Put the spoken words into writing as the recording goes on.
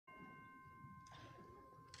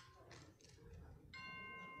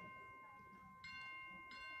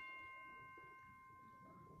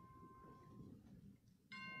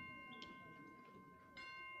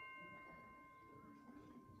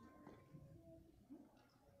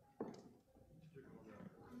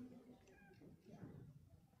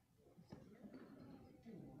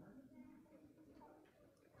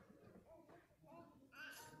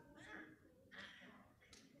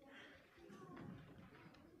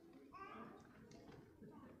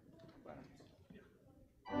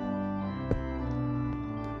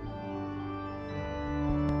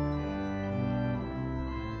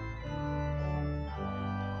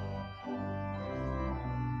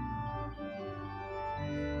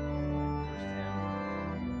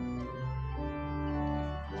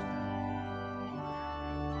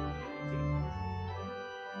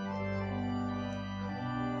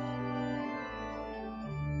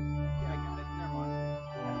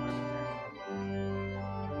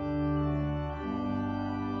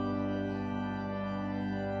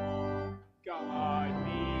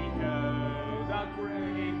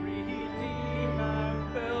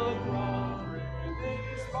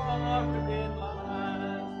after it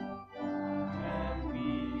lasts. And we,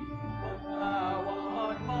 but thou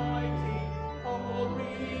art mighty, hold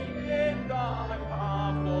me in thy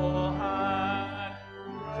powerful hand.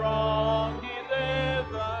 Strong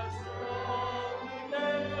deliver,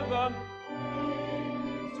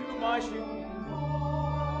 to my shield.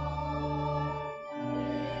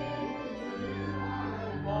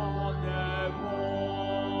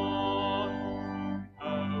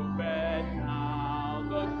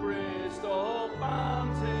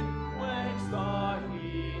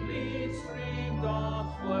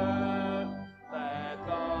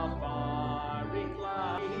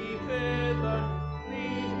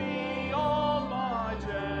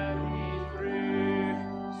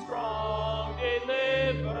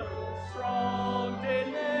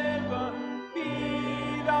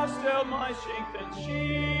 Still my strength and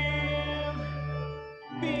shield,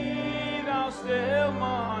 be thou still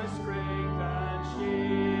my strength and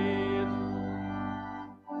shield.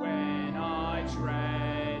 When I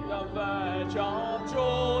tread the verge of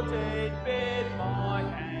Jordan, bid my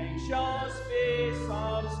anxious fear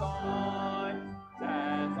subside.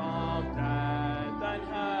 Death of death and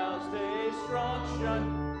hell's destruction,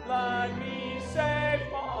 let me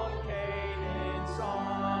safe on Canaan's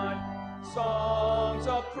side. Songs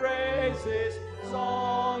of praises,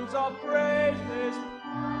 songs of praises.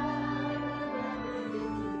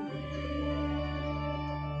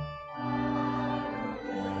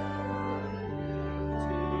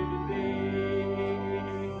 To thee,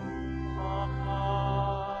 amen.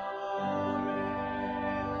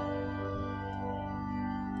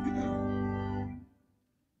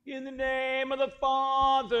 In the name of the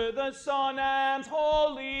Father, the Son, and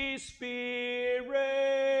Holy Spirit.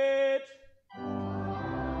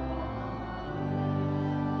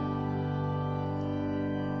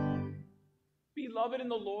 Beloved in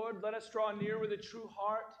the Lord, let us draw near with a true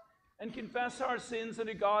heart and confess our sins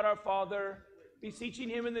unto God our Father, beseeching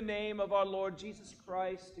him in the name of our Lord Jesus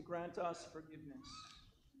Christ to grant us forgiveness.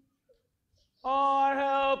 Our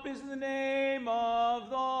help is in the name of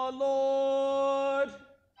the Lord.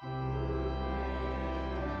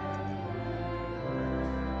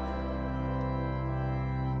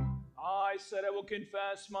 I said I will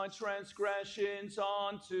confess my transgressions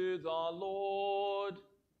unto the Lord.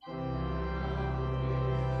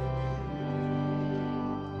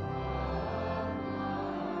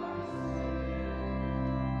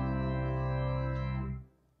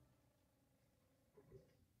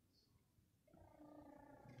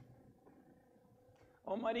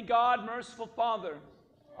 Almighty God, merciful Father,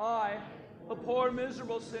 I, a poor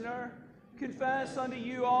miserable sinner, confess unto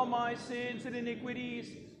you all my sins and iniquities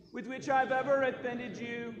with which I have ever offended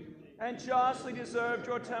you, and justly deserved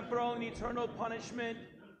your temporal and eternal punishment.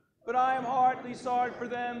 But I am heartily sorry for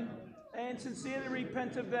them, and sincerely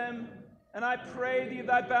repent of them, and I pray thee of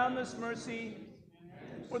thy boundless mercy,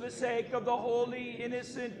 for the sake of the holy,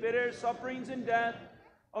 innocent, bitter sufferings and death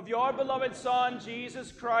of your beloved Son,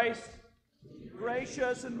 Jesus Christ,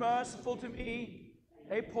 gracious and merciful to me,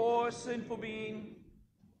 a poor sinful being.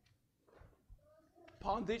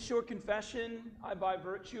 Upon this your confession, I, by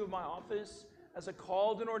virtue of my office as a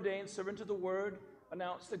called and ordained servant of the word,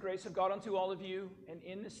 announce the grace of God unto all of you, and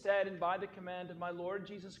in the stead and by the command of my Lord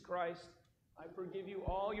Jesus Christ, I forgive you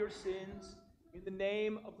all your sins, in the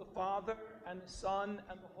name of the Father, and the Son,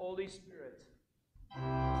 and the Holy Spirit.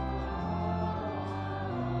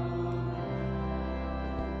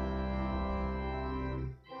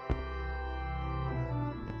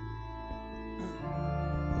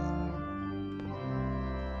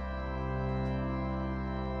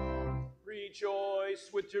 Rejoice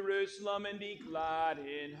with Jerusalem and be glad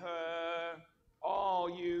in her, all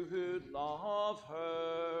you who love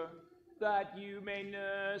her, that you may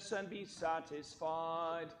nurse and be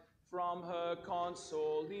satisfied from her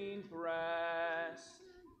consoling breast.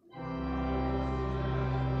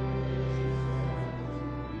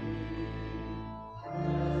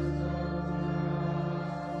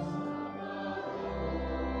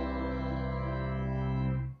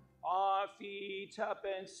 Our feet up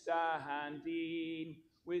and standing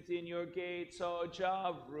within your gates, O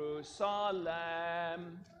Jerusalem.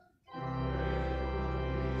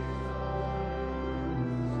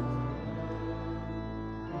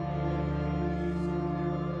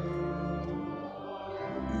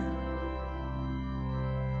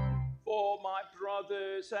 For my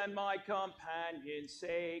brothers and my companions'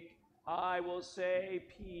 sake, I will say,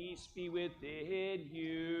 peace be within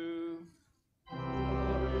you.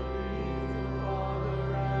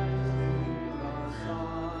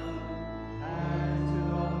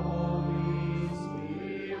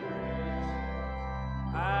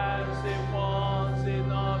 As it was in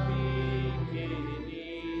the beginning,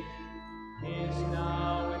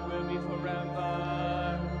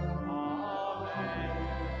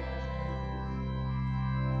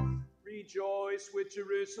 rejoice with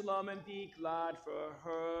Jerusalem and be glad for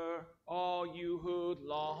her, all you who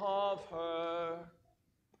love her.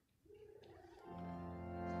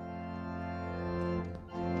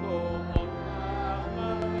 Lord, have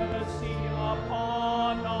mercy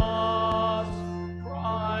upon us.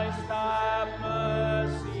 Christ, have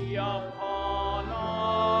mercy upon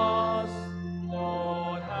us.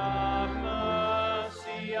 Lord, have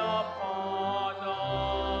mercy upon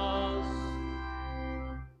us.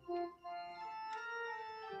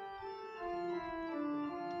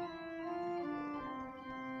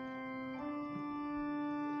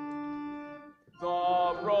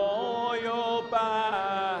 The royal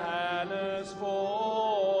banners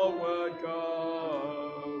forward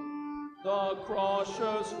go, the cross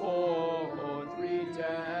shows forth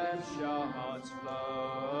redemption's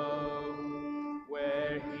flow,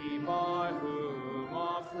 where he by whom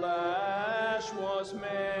our flesh was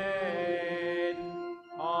made,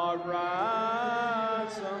 our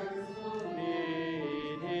ransom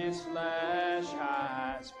in his flesh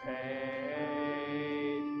has paid.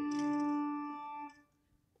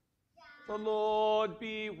 The Lord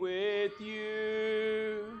be with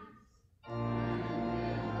you.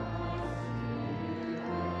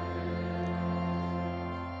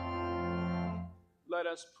 Let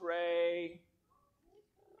us pray.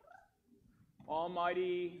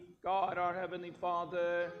 Almighty God, our Heavenly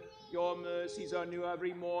Father, your mercies are new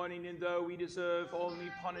every morning, and though we deserve only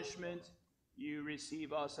punishment, you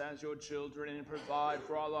receive us as your children and provide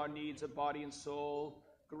for all our needs of body and soul.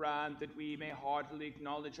 Grant that we may heartily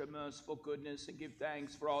acknowledge your merciful goodness and give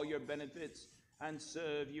thanks for all your benefits and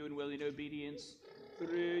serve you in willing obedience.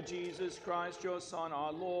 Through Jesus Christ, your Son,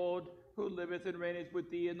 our Lord, who liveth and reigneth with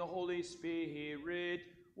thee in the Holy Spirit,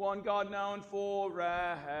 one God now and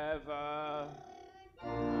forever.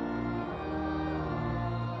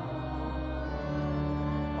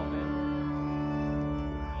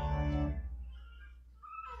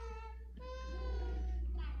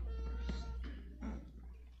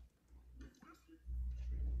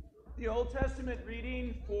 The Old Testament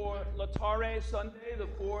reading for Laetare Sunday, the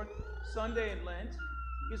fourth Sunday in Lent,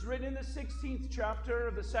 is written in the 16th chapter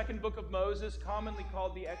of the second book of Moses, commonly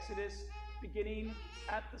called the Exodus, beginning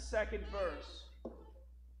at the second verse.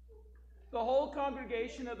 The whole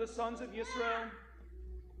congregation of the sons of Israel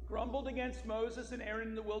grumbled against Moses and Aaron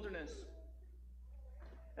in the wilderness.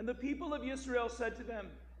 And the people of Israel said to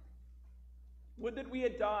them, "Would that we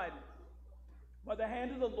had died by the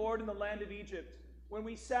hand of the Lord in the land of Egypt, when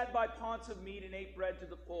we sat by pots of meat and ate bread to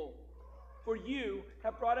the full. For you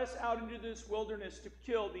have brought us out into this wilderness to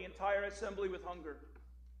kill the entire assembly with hunger."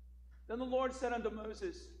 Then the Lord said unto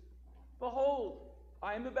Moses, "Behold,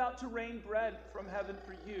 I am about to rain bread from heaven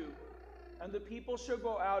for you, and the people shall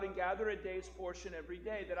go out and gather a day's portion every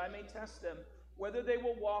day, that I may test them, whether they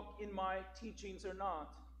will walk in my teachings or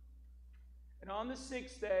not. And on the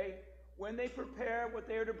sixth day, when they prepare what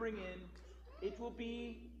they are to bring in, it will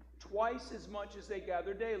be twice as much as they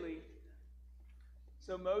gather daily."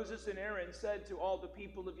 So Moses and Aaron said to all the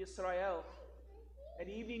people of Israel, "At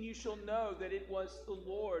evening you shall know that it was the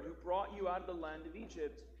Lord who brought you out of the land of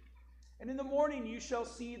Egypt. And in the morning you shall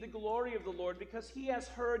see the glory of the Lord, because he has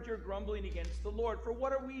heard your grumbling against the Lord. For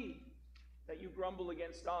what are we that you grumble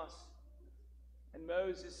against us?" And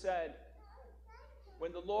Moses said,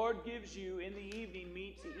 "When the Lord gives you in the evening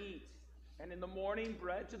meat to eat, and in the morning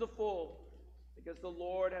bread to the full, because the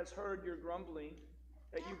Lord has heard your grumbling,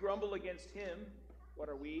 that you grumble against him, what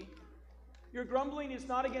are we? Your grumbling is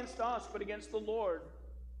not against us, but against the Lord."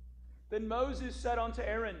 Then Moses said unto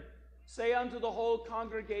Aaron, "Say unto the whole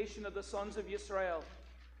congregation of the sons of Israel,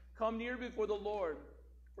 Come near before the Lord,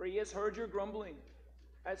 for he has heard your grumbling."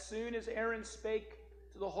 As soon as Aaron spake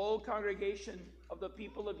to the whole congregation of the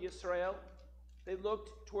people of Israel, they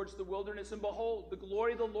looked towards the wilderness, and behold, the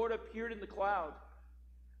glory of the Lord appeared in the cloud.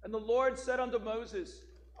 And the Lord said unto Moses,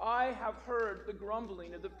 "I have heard the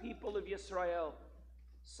grumbling of the people of Israel.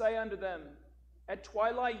 Say unto them, At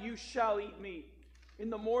twilight you shall eat meat. In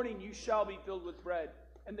the morning you shall be filled with bread.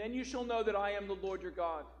 And then you shall know that I am the Lord your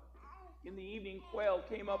God." In the evening quail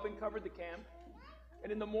came up and covered the camp.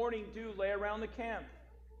 And in the morning dew lay around the camp.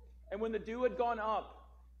 And when the dew had gone up,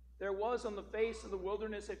 there was on the face of the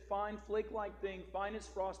wilderness a fine flake-like thing, fine as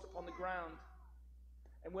frost upon the ground.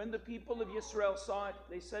 And when the people of Israel saw it,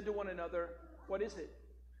 they said to one another, "What is it?"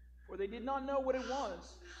 For they did not know what it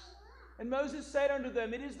was. And Moses said unto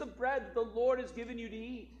them, "It is the bread that the Lord has given you to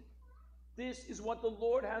eat. This is what the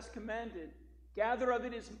Lord has commanded. Gather of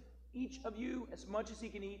it each of you as much as he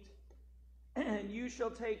can eat. And you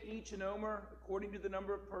shall take each an omer, according to the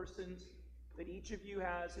number of persons that each of you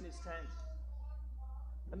has in his tent."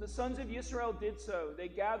 And the sons of Israel did so. They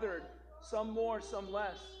gathered some more, some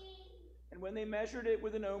less. And when they measured it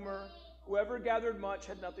with an omer, whoever gathered much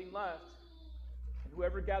had nothing left, and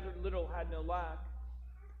whoever gathered little had no lack.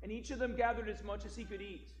 And each of them gathered as much as he could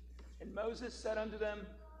eat. And Moses said unto them,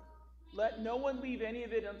 Let no one leave any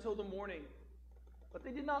of it until the morning. But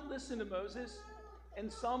they did not listen to Moses,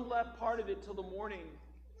 and some left part of it till the morning,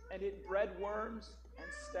 and it bred worms and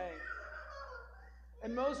stank.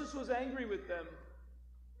 And Moses was angry with them.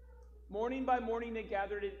 Morning by morning they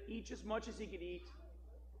gathered it, each as much as he could eat.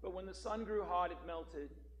 But when the sun grew hot, it melted.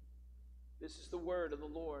 This is the word of the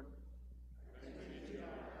Lord.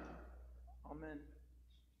 Amen.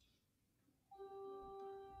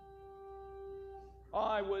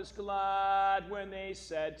 I was glad when they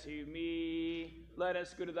said to me, Let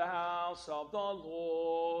us go to the house of the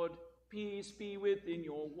Lord. Peace be within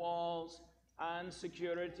your walls, and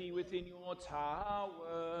security within your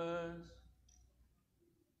towers.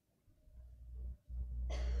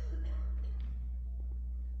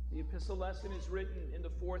 The epistle lesson is written in the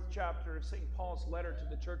 4th chapter of St. Paul's letter to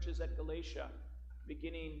the churches at Galatia,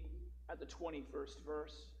 beginning at the 21st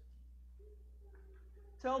verse.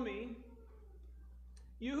 Tell me,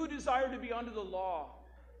 you who desire to be under the law,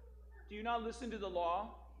 do you not listen to the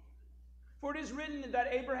law? For it is written that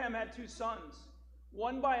Abraham had 2 sons,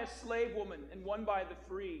 one by a slave woman and one by the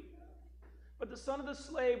free. But the son of the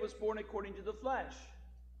slave was born according to the flesh,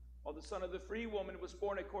 while the son of the free woman was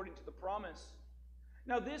born according to the promise.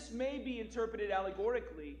 Now this may be interpreted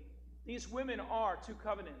allegorically. These women are 2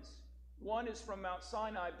 covenants. One is from Mount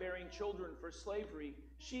Sinai, bearing children for slavery.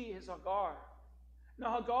 She is Hagar.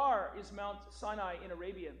 Now Hagar is Mount Sinai in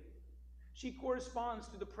Arabia. She corresponds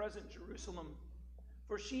to the present Jerusalem,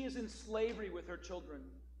 for she is in slavery with her children.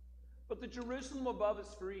 But the Jerusalem above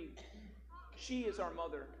is free. She is our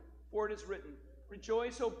mother, for it is written,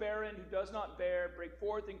 Rejoice, O barren who does not bear, break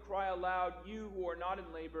forth and cry aloud, you who are not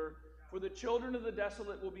in labor, for the children of the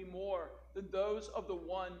desolate will be more than those of the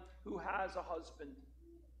one who has a husband.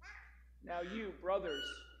 Now you, brothers,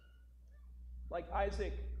 like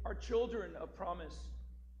Isaac, are children of promise.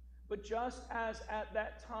 But just as at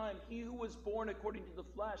that time he who was born according to the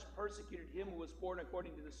flesh persecuted him who was born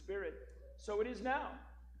according to the Spirit, so it is now.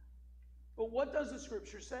 But what does the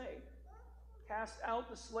Scripture say? Cast out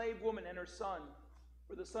the slave woman and her son,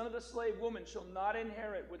 for the son of the slave woman shall not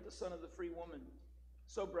inherit with the son of the free woman.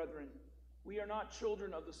 So, brethren, we are not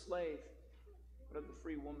children of the slave, but of the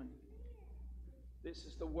free woman. This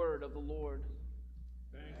is the word of the Lord.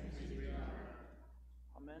 Thanks be to God.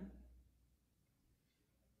 Amen.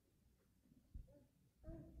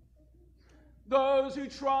 Those who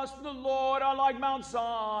trust in the Lord are like Mount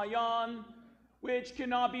Zion, which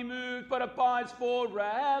cannot be moved but abides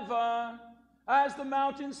forever. As the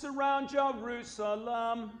mountains surround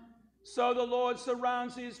Jerusalem, so the Lord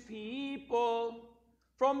surrounds his people.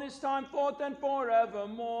 From this time forth and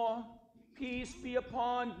forevermore, peace be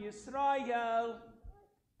upon Israel.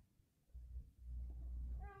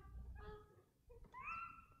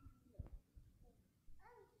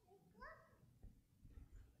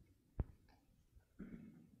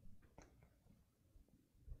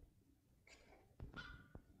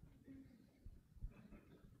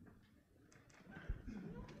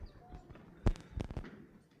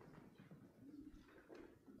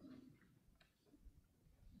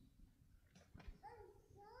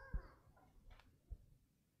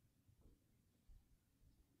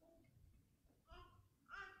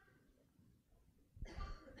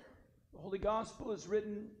 The Holy Gospel is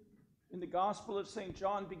written in the Gospel of St.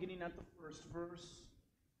 John, beginning at the 1st verse.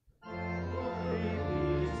 Glory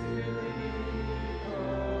be to thee, O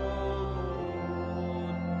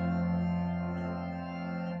Lord.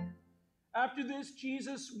 After this,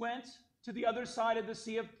 Jesus went to the other side of the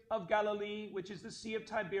Sea of Galilee, which is the Sea of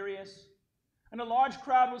Tiberias, and a large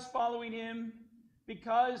crowd was following him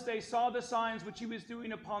because they saw the signs which he was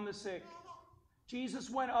doing upon the sick. Jesus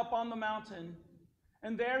went up on the mountain,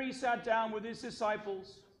 and there he sat down with his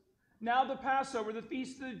disciples. Now the Passover, the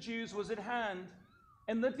feast of the Jews, was at hand.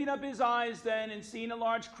 And lifting up his eyes then, and seeing a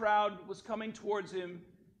large crowd was coming towards him,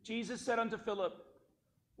 Jesus said unto Philip,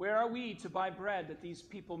 Where are we to buy bread that these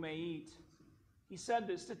people may eat? He said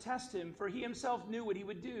this to test him, for he himself knew what he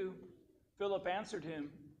would do. Philip answered him,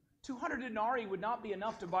 200 denarii would not be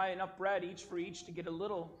enough to buy enough bread each for each to get a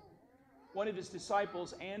little. One of his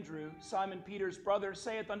disciples, Andrew, Simon Peter's brother,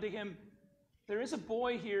 saith unto him, There is a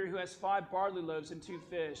boy here who has 5 barley loaves and 2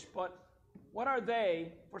 fish, but what are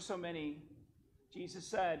they for so many? Jesus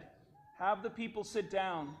said, Have the people sit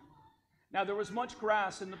down. Now there was much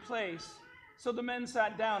grass in the place, so the men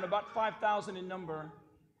sat down, about 5,000 in number.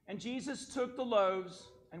 And Jesus took the loaves,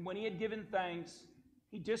 and when he had given thanks,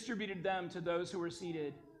 he distributed them to those who were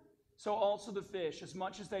seated. so also the fish, as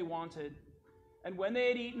much as they wanted. And when they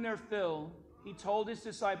had eaten their fill, he told his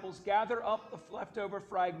disciples, "Gather up the leftover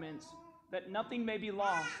fragments, that nothing may be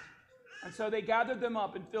lost." And so they gathered them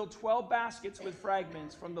up and filled 12 baskets with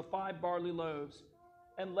fragments from the 5 barley loaves,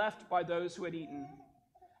 and left by those who had eaten.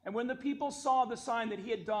 And when the people saw the sign that he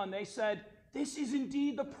had done, they said, "This is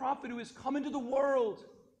indeed the prophet who has come into the world."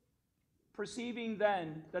 Perceiving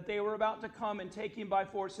then that they were about to come and take him by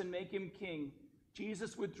force and make him king,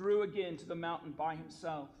 Jesus withdrew again to the mountain by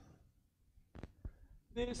himself.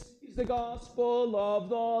 This is the gospel of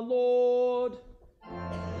the Lord.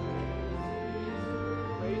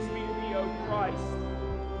 Praise be to thee, O Christ.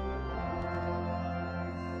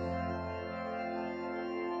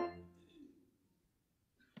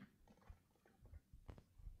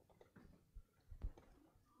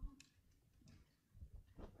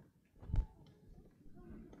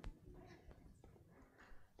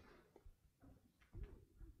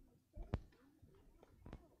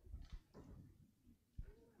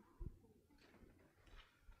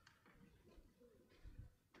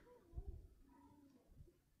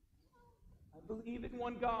 I believe in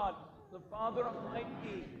one God, the Father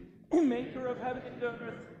Almighty, maker of heaven and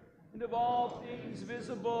earth, and of all things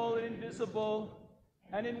visible and invisible,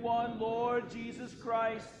 and in one Lord Jesus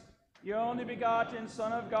Christ, the only begotten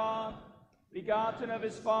Son of God, begotten of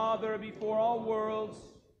his Father before all worlds,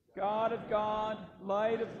 God of God,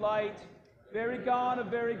 light of light, very God of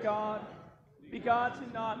very God, begotten,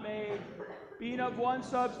 not made, being of one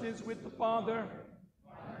substance with the Father,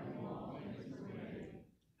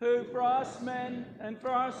 who for us men and for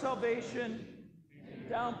our salvation came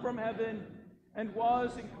down from heaven and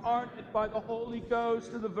was incarnate by the Holy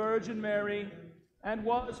Ghost of the Virgin Mary, and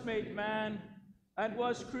was made man, and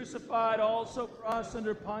was crucified also for us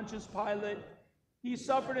under Pontius Pilate. He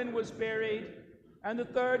suffered and was buried, and the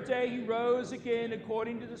third day he rose again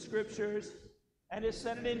according to the Scriptures, and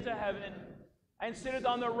ascended into heaven, and sitteth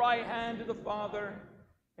on the right hand of the Father.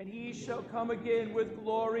 And he shall come again with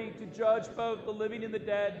glory to judge both the living and the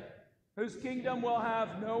dead, whose kingdom will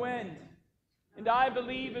have no end. And I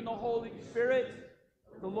believe in the Holy Spirit,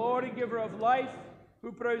 the Lord and giver of life,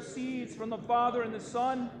 who proceeds from the Father and the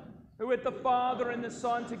Son, who with the Father and the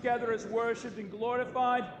Son together is worshipped and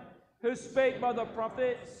glorified, who spake by the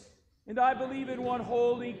prophets. And I believe in one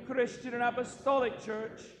holy, Christian, and apostolic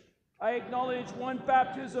church. I acknowledge one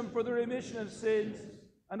baptism for the remission of sins,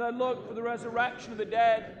 and I look for the resurrection of the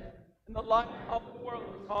dead and the life of the world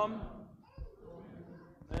to come.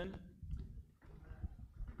 Amen.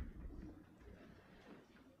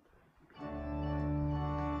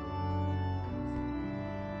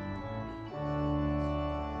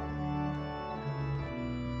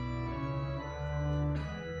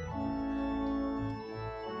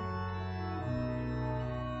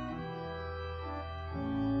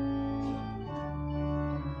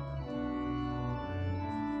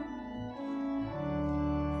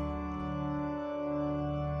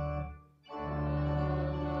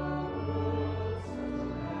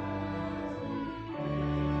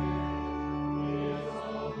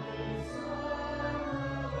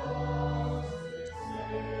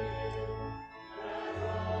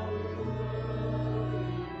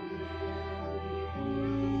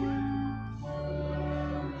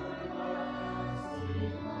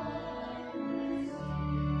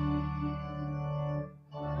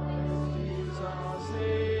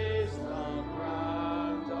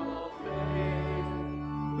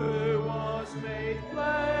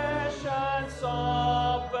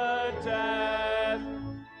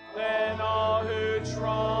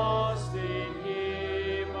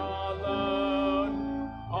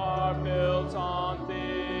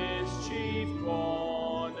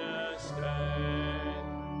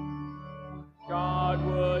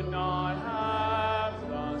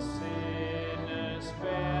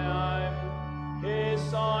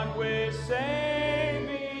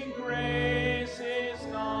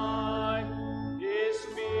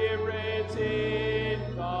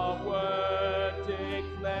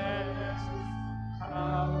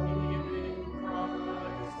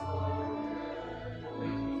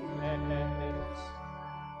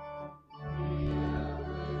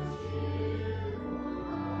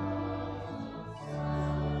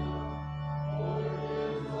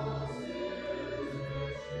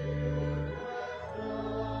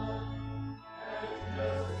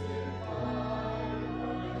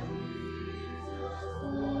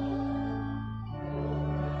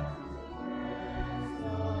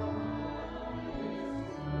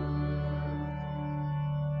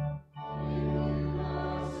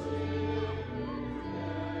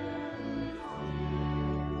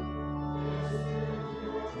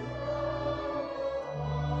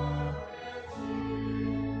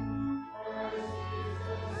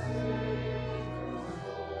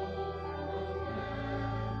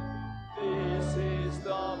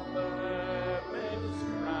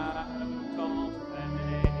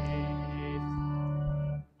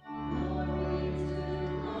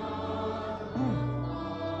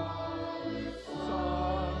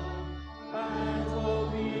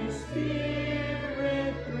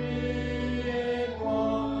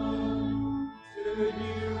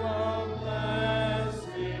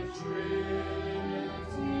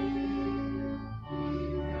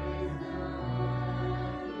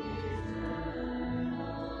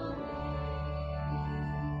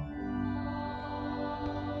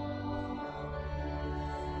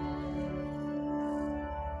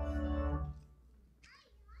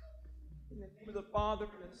 name of the Father,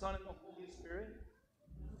 and the Son, and the Holy Spirit.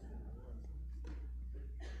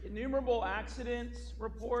 Innumerable accidents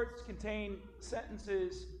reports contain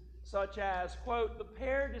sentences such as, quote, the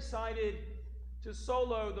pair decided to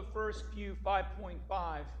solo the first few 5.5,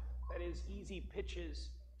 that is, easy pitches,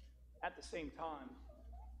 at the same time.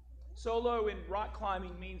 Solo in rock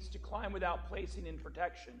climbing means to climb without placing in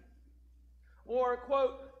protection. Or,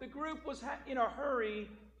 quote, the group was in a hurry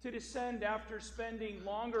to descend after spending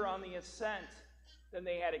longer on the ascent than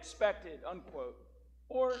they had expected, unquote.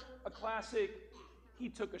 Or a classic, he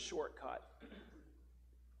took a shortcut.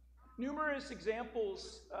 Numerous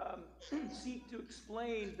examples seek to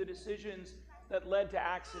explain the decisions that led to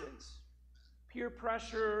accidents. Peer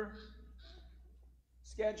pressure,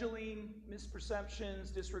 scheduling,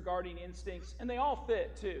 misperceptions, disregarding instincts, and they all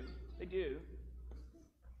fit too. They do.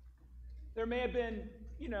 There may have been,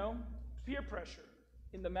 peer pressure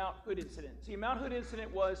in the Mount Hood incident. See, Mount Hood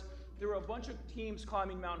incident was there were a bunch of teams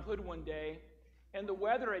climbing Mount Hood one day, and the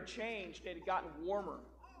weather had changed and it had gotten warmer,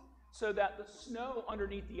 so that the snow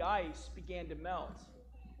underneath the ice began to melt.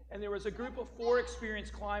 And there was a group of 4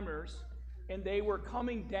 experienced climbers, and they were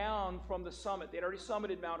coming down from the summit. They'd already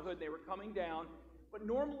summited Mount Hood. They were coming down. But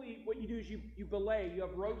normally what you do is you belay. You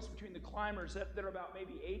have ropes between the climbers that are about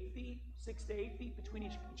maybe 8 feet, 6 to 8 feet between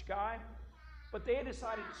each guy. But they had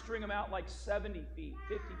decided to string them out like 70 feet,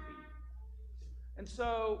 50 feet. And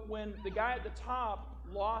so when the guy at the top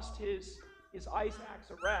lost his ice axe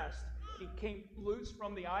arrest, he came loose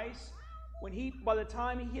from the ice, by the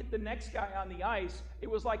time he hit the next guy on the ice, it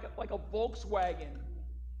was like a Volkswagen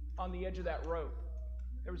on the edge of that rope.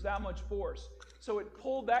 There was that much force. So it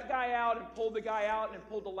pulled that guy out and pulled the guy out and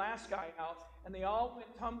pulled the last guy out, and they all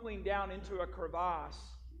went tumbling down into a crevasse,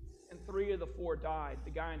 and 3 of the 4 died.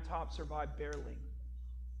 The guy on top survived barely.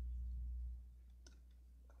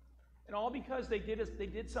 And all because they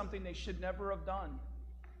did something they should never have done.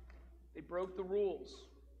 They broke the rules.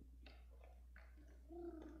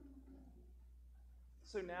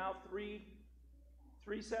 So now three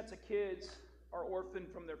sets of kids are orphaned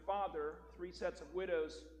from their father, 3 sets of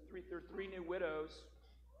widows, there are 3 new widows,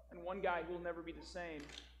 and 1 guy who will never be the same.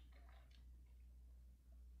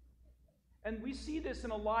 And we see this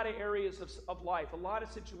in a lot of areas of life, a lot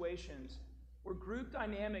of situations where group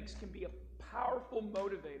dynamics can be a powerful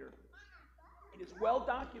motivator. It is well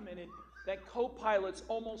documented that co-pilots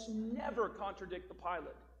almost never contradict the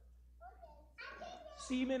pilot.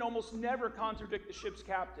 Seamen almost never contradict the ship's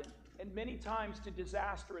captain, and many times to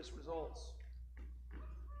disastrous results.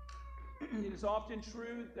 It is often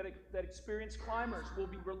true that experienced climbers will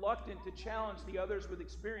be reluctant to challenge the others with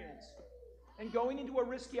experience. And going into a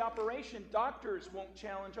risky operation, doctors won't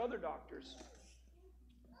challenge other doctors.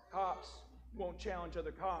 Cops won't challenge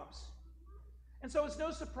other cops. And so it's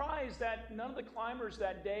no surprise that none of the climbers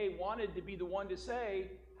that day wanted to be the one to say,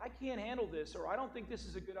 I can't handle this, or I don't think this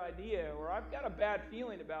is a good idea, or I've got a bad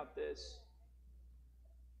feeling about this.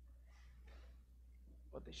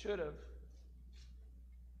 But they should have.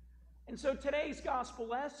 And so today's gospel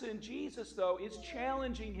lesson, Jesus, though, is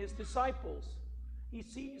challenging his disciples. He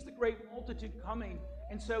sees the great multitude coming,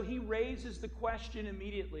 and so he raises the question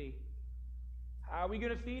immediately. How are we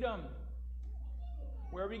going to feed them?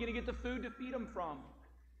 Where are we going to get the food to feed them from?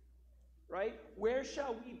 Right? Where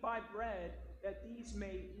shall we buy bread that these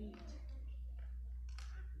may eat?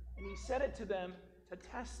 And he said it to them to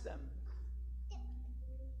test them,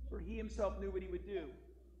 for he himself knew what he would do.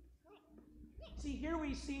 See, here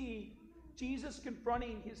we see Jesus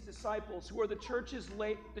confronting his disciples, who are the church's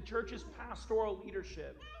pastoral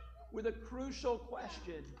leadership, with a crucial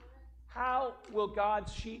question: how will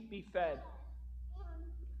God's sheep be fed?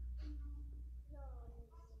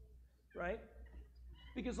 Right?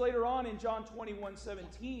 Because later on in John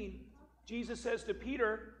 21:17, Jesus says to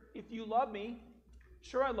Peter, if you love me,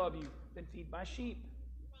 sure I love you, then feed my sheep.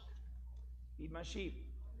 Feed my sheep.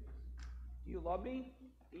 Do you love me?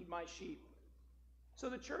 Feed my sheep. So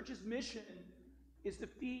the church's mission is to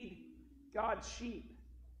feed God's sheep.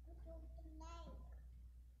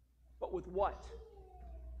 But with what?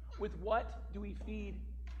 With what do we feed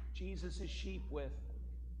Jesus' sheep with?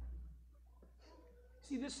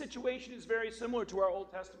 See, this situation is very similar to our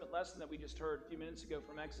Old Testament lesson that we just heard a few minutes ago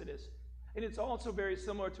from Exodus. And it's also very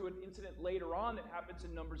similar to an incident later on that happens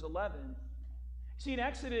in Numbers 11. See, in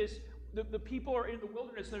Exodus, the people are in the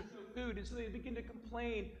wilderness, there's no food, and so they begin to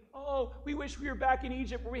complain, oh, we wish we were back in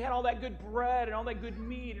Egypt where we had all that good bread and all that good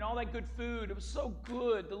meat and all that good food. It was so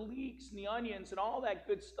good, the leeks and the onions and all that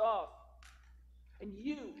good stuff. And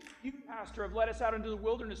you, pastor, have led us out into the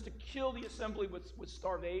wilderness to kill the assembly with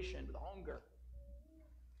starvation, with hunger.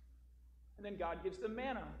 And then God gives them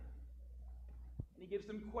manna. And he gives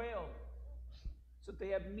them quail. so that they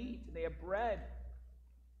have meat and they have bread.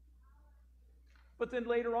 But then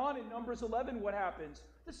later on in Numbers 11, what happens?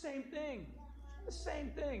 The same thing. The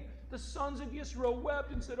same thing. The sons of Israel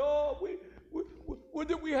wept and said, oh, would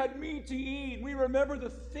that we had meat to eat. We remember the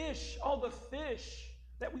fish, all the fish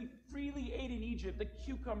that we freely ate in Egypt, the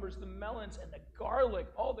cucumbers, the melons, and the garlic,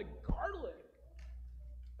 all the garlic.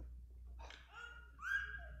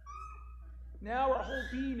 Now our whole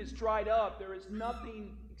being is dried up. There is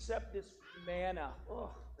nothing except this manna.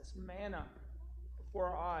 This manna before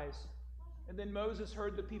our eyes. And then Moses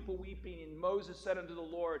heard the people weeping, and Moses said unto the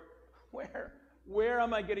Lord, Where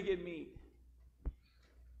am I going to get meat?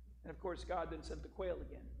 And of course, God then sent the quail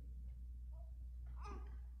again.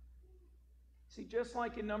 See, just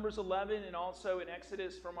like in Numbers 11 and also in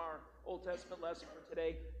Exodus from our Old Testament lesson for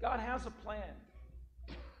today, God has a plan.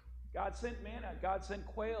 God sent manna. God sent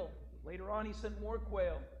quail. Later on, he sent more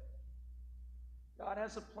quail. God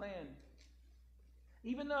has a plan.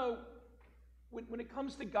 Even though when it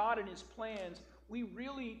comes to God and his plans, we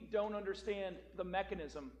really don't understand the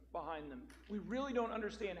mechanism behind them. We really don't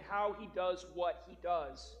understand how he does what he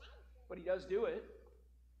does. But he does do it,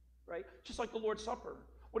 right? Just like the Lord's Supper.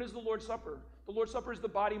 What is the Lord's Supper? The Lord's Supper is the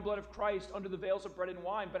body and blood of Christ under the veils of bread and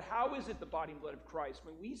wine. But how is it the body and blood of Christ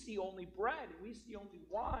when we see only bread and we see only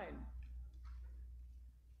wine?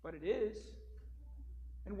 But it is.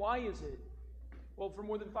 And why is it? Well, for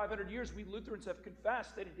more than 500 years, we Lutherans have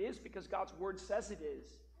confessed that it is because God's word says it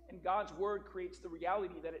is. And God's word creates the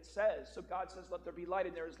reality that it says. So God says, let there be light,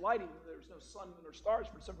 and there is light, and there's no sun nor stars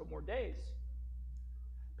for several more days.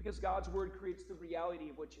 Because God's word creates the reality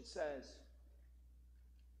of which it says.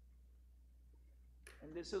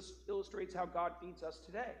 And this illustrates how God feeds us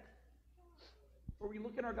today. Where we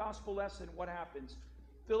look in our gospel lesson, what happens?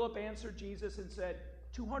 Philip answered Jesus and said,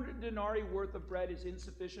 200 denarii worth of bread is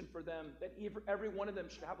insufficient for them, that every one of them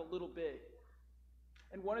should have a little bit.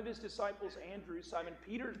 And one of his disciples, Andrew, Simon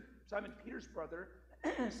Peter's brother,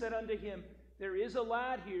 said unto him, there is a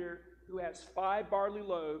lad here who has 5 barley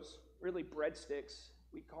loaves, really breadsticks,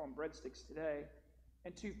 we call them breadsticks today,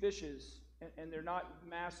 and 2 fishes. And they're not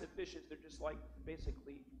massive fishes, they're just like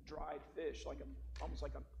basically dried fish, almost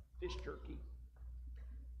like a fish jerky.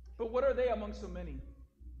 But what are they among so many?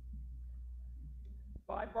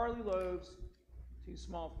 5 barley loaves, 2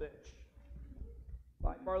 small fish.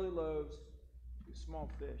 5 barley loaves, 2 small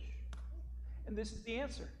fish. And this is the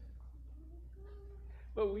answer.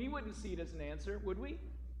 But we wouldn't see it as an answer, would we?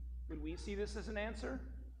 Would we see this as an answer?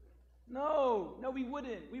 No, we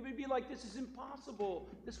wouldn't. We would be like, this is impossible.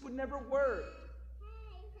 This would never work.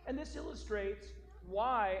 And this illustrates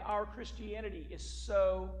why our Christianity is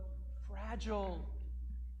so fragile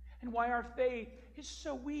and why our faith is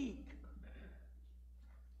so weak.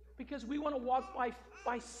 Because we want to walk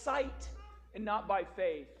by sight and not by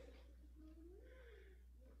faith.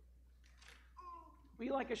 We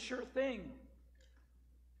like a sure thing.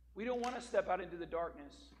 We don't want to step out into the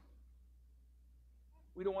darkness.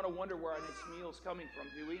 We don't want to wonder where our next meal is coming from,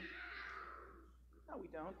 do we? No, we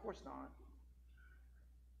don't. Of course not.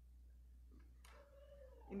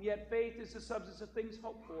 And yet faith is the substance of things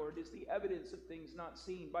hoped for. It is the evidence of things not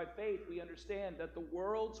seen. By faith, we understand that the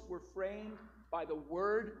worlds were framed by the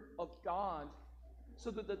word of God,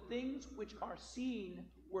 so that the things which are seen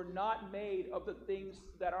were not made of the things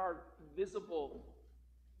that are visible.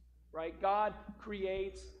 Right? God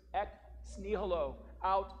creates ex nihilo,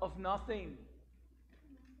 out of nothing.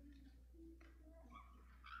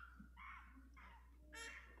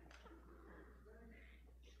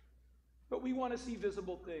 But we want to see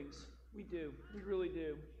visible things. We do. We really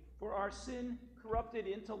do. For our sin-corrupted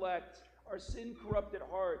intellect, our sin-corrupted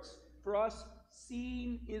hearts, for us,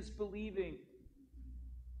 seeing is believing.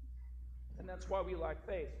 And that's why we lack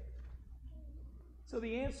faith. So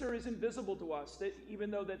the answer is invisible to us, that even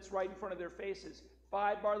though that's right in front of their faces.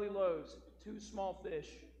 5 barley loaves, 2 small fish.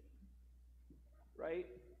 Right?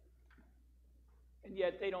 And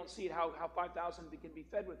yet they don't see it, how 5,000 can be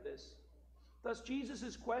fed with this. Thus,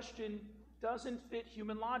 Jesus' question doesn't fit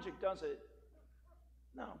human logic, does it?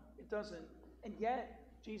 No, it doesn't. And yet,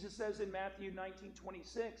 Jesus says in Matthew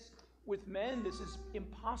 19:26, with men this is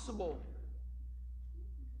impossible,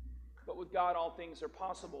 but with God all things are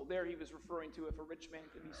possible. There he was referring to if a rich man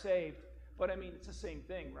can be saved. But I mean, it's the same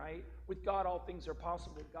thing, right? With God all things are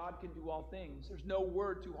possible. God can do all things. There's no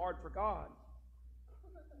word too hard for God.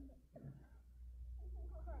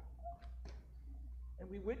 And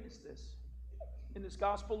we witness this. In this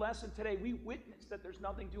gospel lesson today, we witness that there's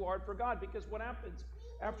nothing too hard for God, because what happens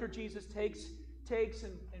after Jesus takes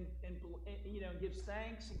and gives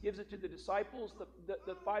thanks and gives it to the disciples,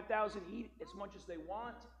 the 5,000 eat as much as they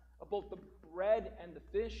want of both the bread and the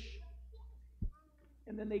fish.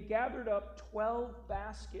 And then they gathered up 12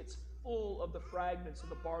 baskets full of the fragments of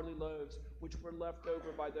the barley loaves, which were left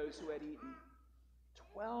over by those who had eaten.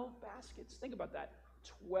 12 baskets. Think about that.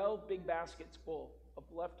 12 big baskets full of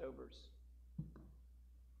leftovers.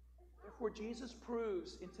 Therefore, Jesus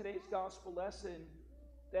proves in today's gospel lesson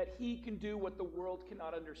that he can do what the world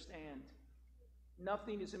cannot understand.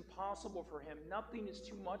 Nothing is impossible for him. Nothing is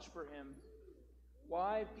too much for him.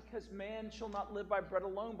 Why? Because man shall not live by bread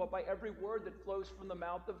alone, but by every word that flows from the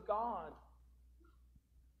mouth of God.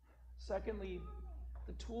 Secondly,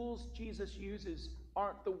 the tools Jesus uses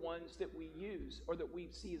aren't the ones that we use or that we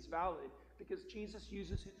see as valid, because Jesus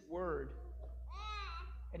uses his word.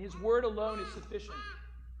 And his word alone is sufficient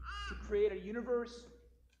to create a universe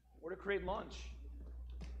or to create lunch.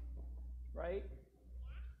 Right?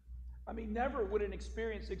 I mean, never would an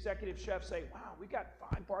experienced executive chef say, wow, we got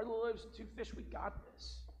 5 barley loaves and 2 fish. We got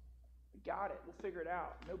this. We got it. We'll figure it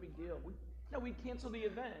out. No big deal. We'd cancel the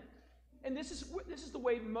event. And this is the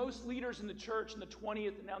way most leaders in the church in the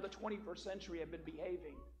 20th and now the 21st century have been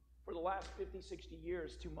behaving for the last 50, 60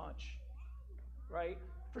 years too much. Right?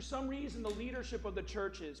 For some reason, the leadership of the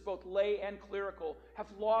churches, both lay and clerical, have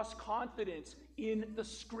lost confidence in the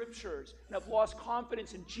scriptures and have lost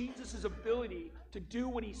confidence in Jesus' ability to do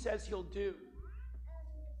what he says he'll do.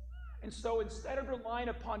 And so instead of relying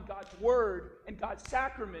upon God's word and God's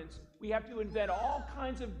sacraments, we have to invent all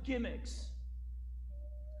kinds of gimmicks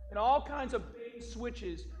and all kinds of bait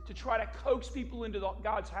switches to try to coax people into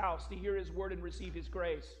God's house to hear his word and receive his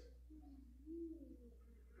grace.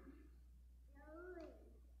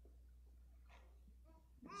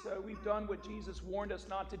 So we've done what Jesus warned us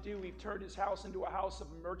not to do. We've turned his house into a house of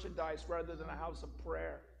merchandise rather than a house of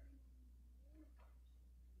prayer.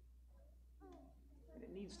 And it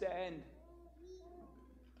needs to end.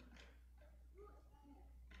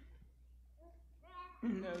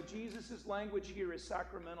 No, Jesus' language here is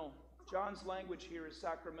sacramental. John's language here is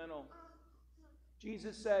sacramental.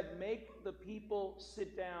 Jesus said, make the people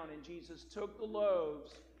sit down. And Jesus took the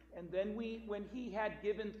loaves. And then when he had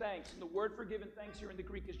given thanks, and the word for given thanks here in the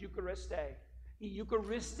Greek is Euchariste. He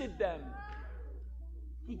Eucharisted them.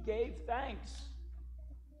 He gave thanks.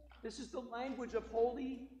 This is the language of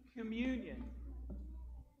Holy Communion.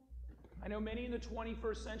 I know many in the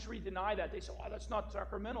 21st century deny that. They say, oh, that's not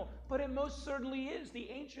sacramental. But it most certainly is. The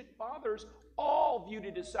ancient fathers all viewed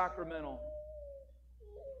it as sacramental.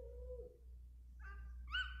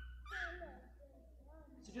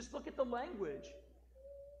 So just look at the language.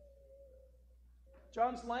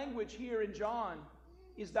 John's language here in John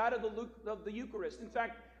is that of the Eucharist. In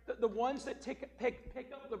fact, the ones that pick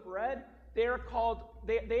up the bread, they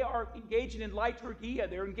are engaging in liturgia.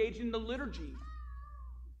 They're engaging in the liturgy.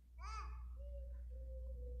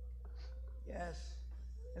 Yes.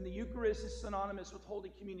 And the Eucharist is synonymous with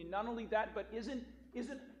Holy Communion. Not only that, but isn't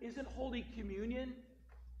Holy Communion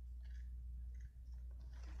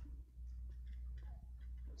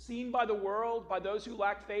seen by the world, by those who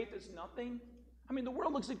lack faith, as nothing? I mean, the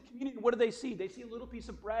world looks at communion. What do they see? They see a little piece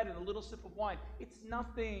of bread and a little sip of wine. It's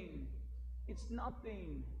nothing. It's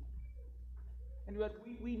nothing. And what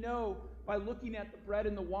we know by looking at the bread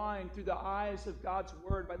and the wine through the eyes of God's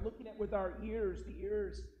word, by looking at it with our ears,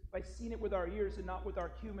 by seeing it with our ears and not with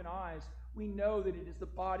our human eyes, we know that it is the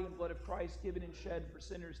body and blood of Christ given and shed for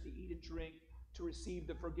sinners to eat and drink, to receive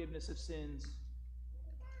the forgiveness of sins.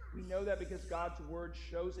 We know that because God's word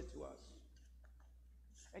shows it to us.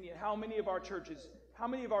 And yet how many of our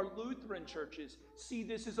Lutheran churches see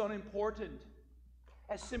this as unimportant,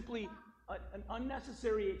 as simply an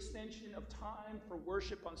unnecessary extension of time for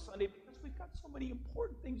worship on Sunday because we've got so many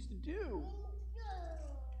important things to do.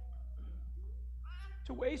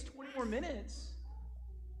 To waste 20 more minutes.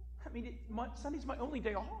 I mean, Sunday's my only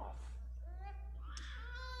day off.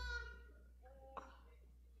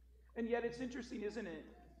 And yet it's interesting, isn't it,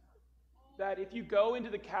 that if you go into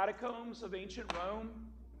the catacombs of ancient Rome,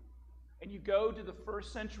 and you go to the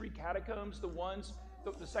first century catacombs,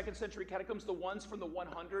 the second century catacombs, the ones from the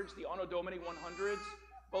 100s, the Anno Domini 100s,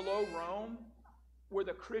 below Rome, where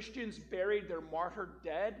the Christians buried their martyred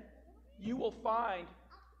dead, you will find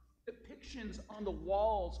depictions on the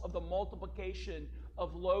walls of the multiplication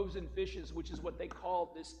of loaves and fishes, which is what they called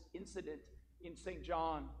this incident in St.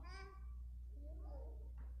 John.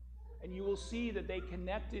 And you will see that they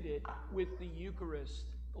connected it with the Eucharist,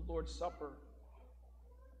 the Lord's Supper.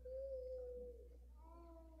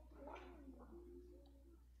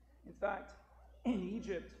 In fact, in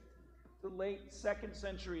Egypt, the late 2nd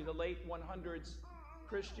century, the late 100s,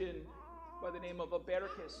 Christian by the name of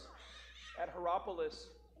Abericus at Hierapolis,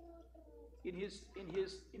 in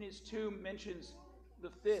his tomb mentions the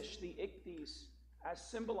fish, the ichthys, as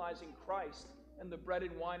symbolizing Christ and the bread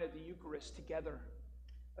and wine of the Eucharist together.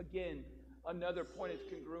 Again, another point of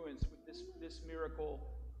congruence with this miracle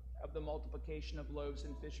of the multiplication of loaves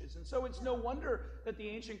and fishes. And so it's no wonder that the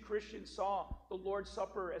ancient Christians saw the Lord's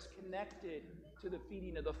Supper as connected to the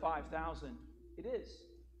feeding of the 5,000. It is.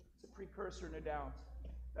 It's a precursor, no doubt.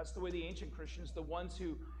 That's the way the ancient Christians, the ones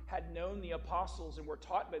who had known the apostles and were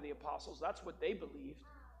taught by the apostles, that's what they believed.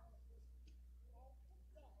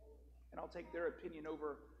 And I'll take their opinion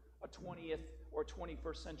over a 20th or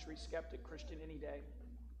 21st century skeptic Christian any day.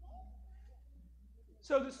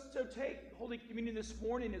 So take Holy Communion this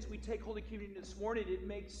morning. As we take Holy Communion this morning, it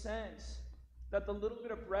makes sense that the little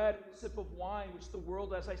bit of bread and the sip of wine, which the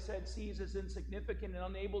world, as I said, sees as insignificant and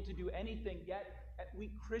unable to do anything, yet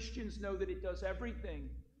we Christians know that it does everything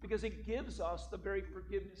because it gives us the very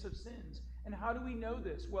forgiveness of sins. And how do we know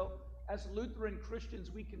this? Well, as Lutheran Christians,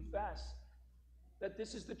 we confess that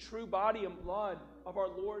this is the true body and blood of our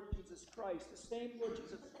Lord Jesus Christ, the same Lord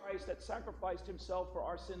Jesus Christ that sacrificed himself for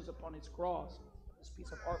our sins upon his cross. This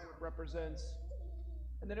piece of artwork represents.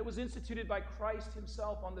 And then it was instituted by Christ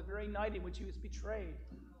himself on the very night in which he was betrayed.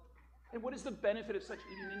 And what is the benefit of such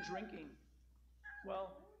eating and drinking?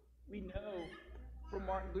 Well, we know from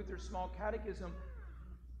Martin Luther's Small Catechism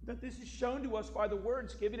that this is shown to us by the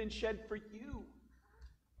words given and shed for you,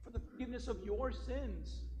 for the forgiveness of your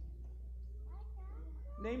sins.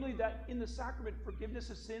 Namely, that in the sacrament,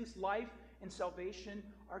 forgiveness of sins, life, and salvation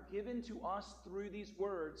are given to us through these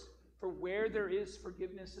words. For where there is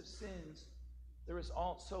forgiveness of sins, there is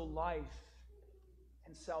also life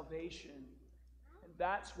and salvation. And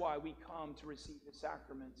that's why we come to receive the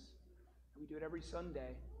sacraments. And we do it every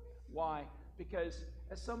Sunday. Why? Because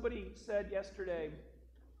as somebody said yesterday,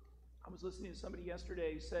 I was listening to somebody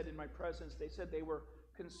yesterday who said in my presence, they said they were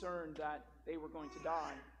concerned that they were going to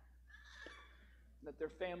die, that their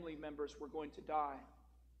family members were going to die.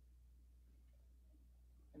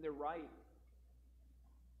 And they're right.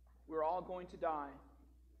 We're all going to die.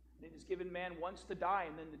 And it is given man once to die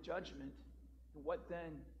and then the judgment. And what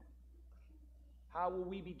then? How will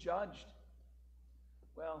we be judged?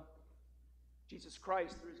 Well, Jesus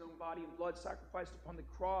Christ, through his own body and blood sacrificed upon the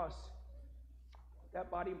cross, that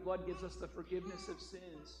body and blood gives us the forgiveness of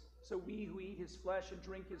sins. So we who eat his flesh and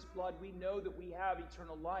drink his blood, we know that we have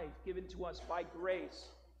eternal life given to us by grace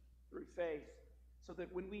through faith. So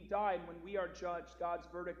that when we die and when we are judged, God's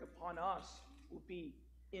verdict upon us will be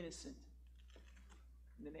innocent.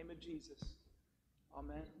 In the name of Jesus,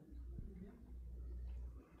 amen.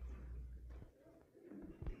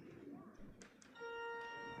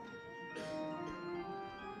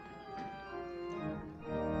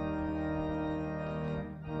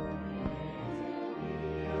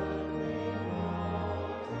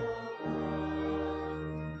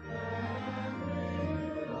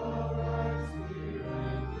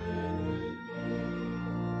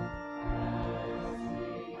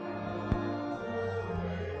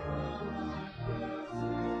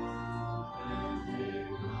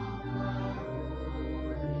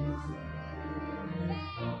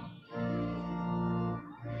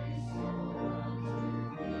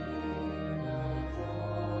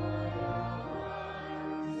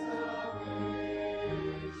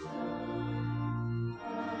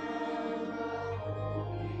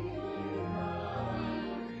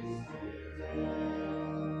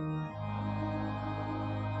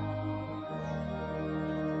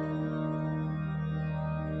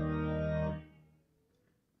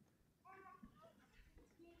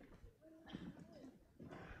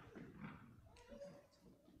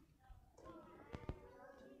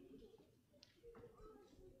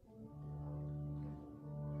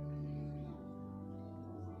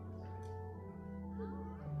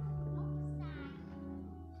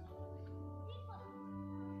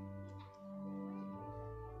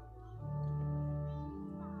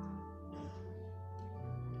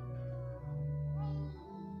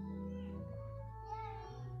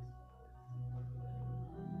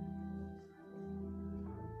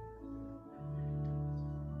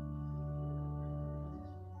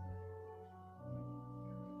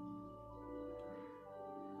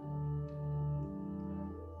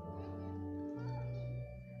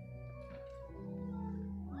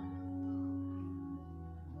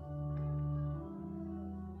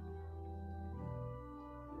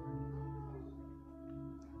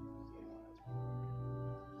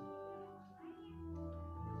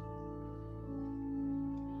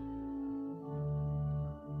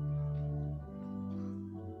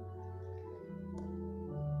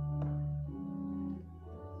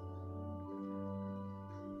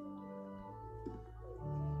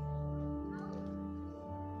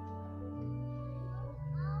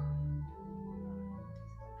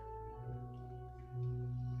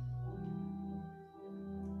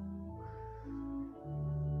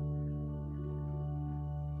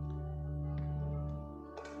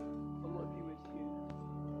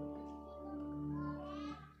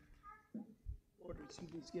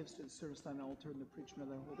 receive these gifts to the service of thine altar and the preaching of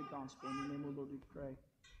thy holy gospel. In your name, O Lord, we pray.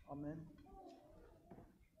 Amen.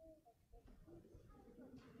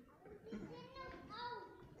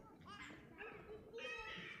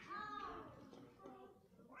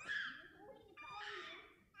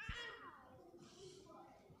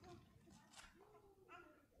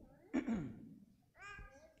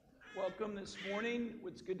 Welcome this morning.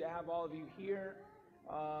 It's good to have all of you here.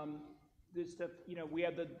 This stuff, we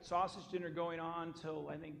have the sausage dinner going on till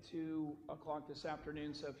I think 2 o'clock this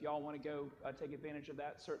afternoon. So if y'all want to go take advantage of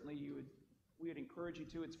that, certainly we would encourage you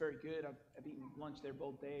to. It's very good. I've eaten lunch there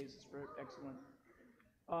both days. It's very excellent.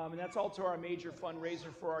 And that's also our major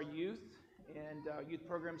fundraiser for our youth and youth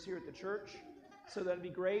programs here at the church. So that'd be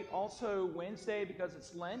great. Also Wednesday, because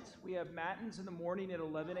it's Lent, we have matins in the morning at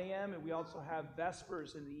 11 a.m. and we also have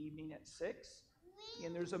Vespers in the evening at 6.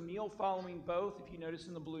 And there's a meal following both, if you notice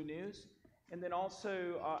in the Blue News. And then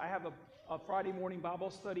also I have a Friday morning Bible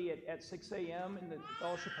study at 6 a.m. in the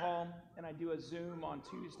fellowship hall, and I do a Zoom on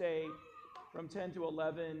Tuesday from 10 to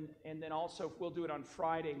 11. And then also we'll do it on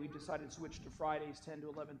Friday. We've decided to switch to Fridays 10 to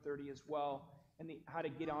 11:30 as well. And how to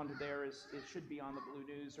get onto there it should be on the Blue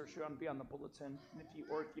News or should be on the bulletin. And if you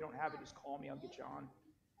don't have it, just call me. I'll get you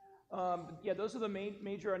on. Those are the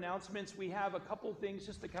major announcements. We have a couple things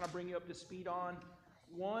just to kind of bring you up to speed on.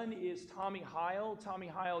 One is Tommy Heil. Tommy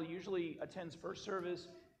Heil usually attends first service.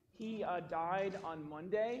 He died on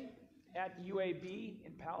Monday at UAB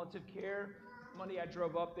in palliative care. Monday I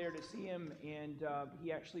drove up there to see him, and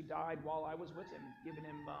he actually died while I was with him, giving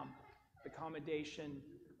him the commendation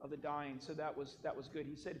of the dying. So that was good.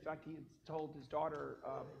 He said, in fact, he had told his daughter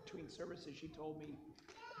between services, she told me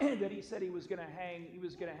that he said he was going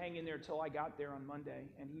to hang in there till I got there on Monday,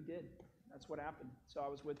 and he did. That's what happened. So I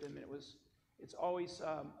was with him, and it's always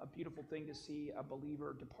a beautiful thing to see a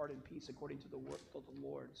believer depart in peace according to the word of the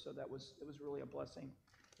Lord. So it was really a blessing.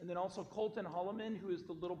 And then also Colton Holloman, who is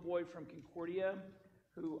the little boy from Concordia,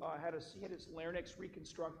 who had his larynx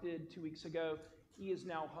reconstructed 2 weeks ago. He is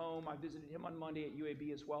now home. I visited him on Monday at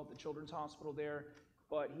UAB as well, at the Children's Hospital there.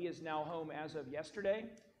 But he is now home as of yesterday,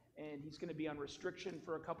 and he's going to be on restriction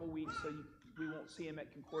for a couple weeks, so we won't see him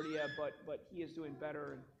at Concordia. But he is doing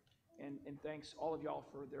better, and thanks all of y'all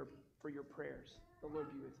for your prayers. The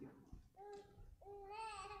Lord be with you.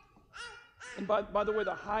 And by the way,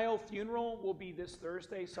 the Heil funeral will be this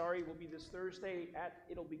Thursday.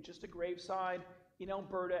 It'll be just a graveside in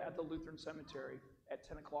Alberta at the Lutheran Cemetery at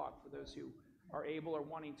 10 o'clock for those who are able or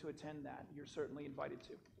wanting to attend that. You're certainly invited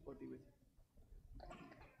to. The Lord be with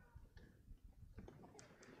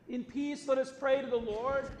you. In peace, let us pray to the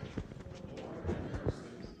Lord.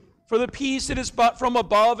 For the peace that is but from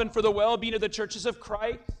above and for the well-being of the churches of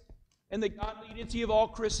Christ and the godly unity of all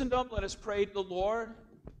Christendom, let us pray to the Lord.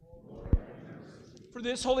 For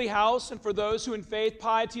this holy house and for those who in faith,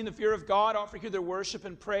 piety, and the fear of God offer here their worship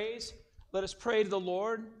and praise, let us pray to the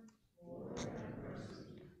Lord.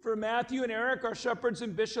 For Matthew and Eric, our shepherds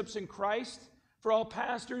and bishops in Christ, for all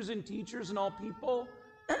pastors and teachers and all people,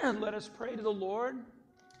 let us pray to the Lord.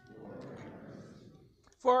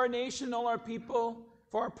 For our nation and all our people,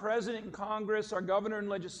 for our president and Congress, our governor and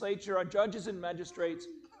legislature, our judges and magistrates,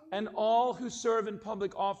 and all who serve in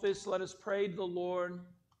public office, let us pray to the Lord.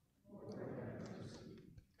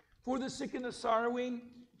 For the sick and the sorrowing,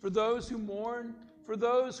 for those who mourn, for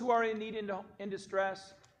those who are in need and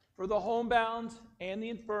distress, for the homebound and the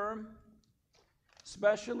infirm.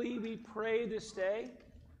 Especially we pray this day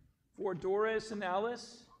for Doris and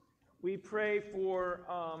Alice. We pray for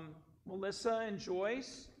Melissa and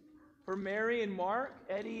Joyce, for Mary and Mark,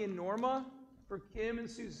 Eddie and Norma, for Kim and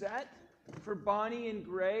Suzette, for Bonnie and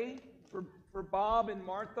Gray, for Bob and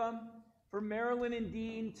Martha, for Marilyn and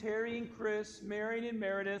Dean, Terry and Chris, Marion and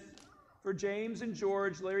Meredith, for James and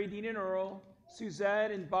George, Larry, Dean and Earl,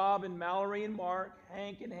 Suzette and Bob and Mallory and Mark,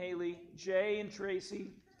 Hank and Haley, Jay and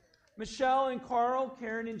Tracy, Michelle and Carl,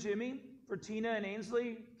 Karen and Jimmy, for Tina and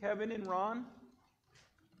Ainsley, Kevin and Ron,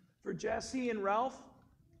 for Jesse and Ralph,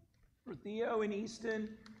 for Theo and Easton,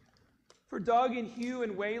 for Doug and Hugh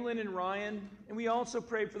and Waylon and Ryan. And we also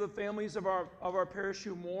pray for the families of our parish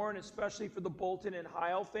who mourn, especially for the Bolton and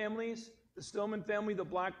Heil families, the Stillman family, the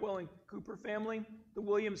Blackwell and Cooper family, the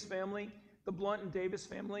Williams family, the Blunt and Davis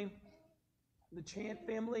family, the Chant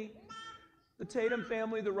family, the Tatum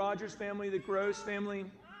family, the Rogers family, the Gross family,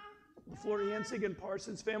 the Floriensig and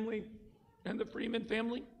Parsons family, and the Freeman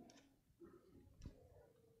family.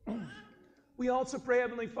 We also pray,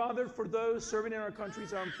 Heavenly Father, for those serving in our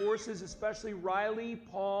country's armed forces, especially Riley,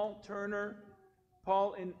 Paul, Turner,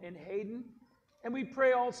 Paul, and Hayden. And we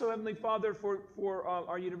pray also, Heavenly Father, for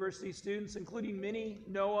our university students, including Minnie,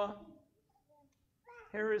 Noah,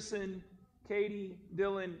 Harrison, Katie,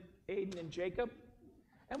 Dylan, Aiden, and Jacob.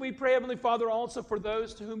 And we pray, Heavenly Father, also for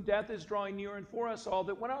those to whom death is drawing near, and for us all,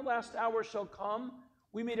 that when our last hour shall come,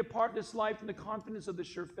 we may depart this life in the confidence of the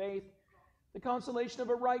sure faith, the consolation of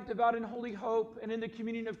a right, devout, and holy hope, and in the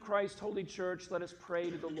communion of Christ's holy church, let us pray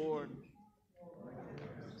to the Lord.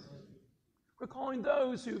 Recalling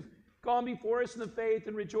those who've gone before us in the faith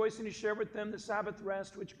and rejoicing to share with them the Sabbath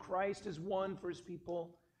rest which Christ has won for his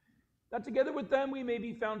people, that together with them we may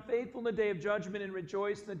be found faithful in the day of judgment and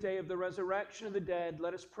rejoice in the day of the resurrection of the dead,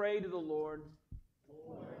 let us pray to the Lord.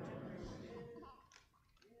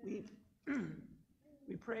 We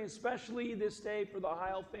pray especially this day for the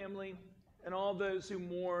Heil family and all those who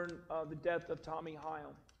mourn the death of Tommy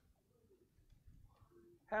Heil.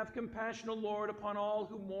 Have compassion, O Lord, upon all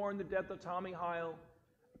who mourn the death of Tommy Heil,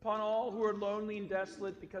 upon all who are lonely and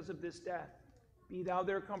desolate because of this death. Be thou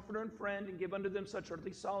their comforter and friend, and give unto them such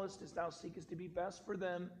earthly solace as thou seekest to be best for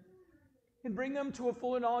them, and bring them to a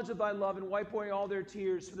fuller knowledge of thy love, and wipe away all their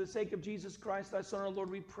tears. For the sake of Jesus Christ, thy Son, our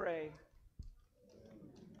Lord, we pray.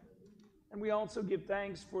 And we also give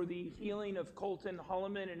thanks for the healing of Colton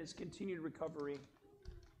Holloman and his continued recovery.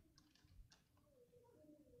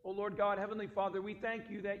 O Lord God, Heavenly Father, we thank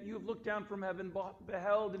you that you have looked down from heaven,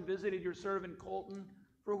 beheld and visited your servant Colton,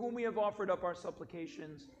 for whom we have offered up our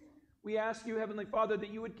supplications. We ask you, Heavenly Father,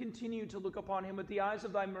 that you would continue to look upon him with the eyes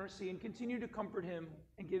of thy mercy and continue to comfort him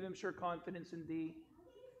and give him sure confidence in thee.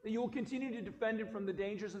 That you will continue to defend him from the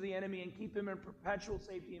dangers of the enemy and keep him in perpetual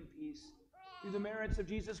safety and peace. Through the merits of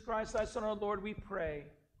Jesus Christ, thy Son, our Lord, we pray,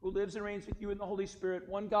 who lives and reigns with you in the Holy Spirit,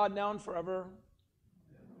 one God, now and forever.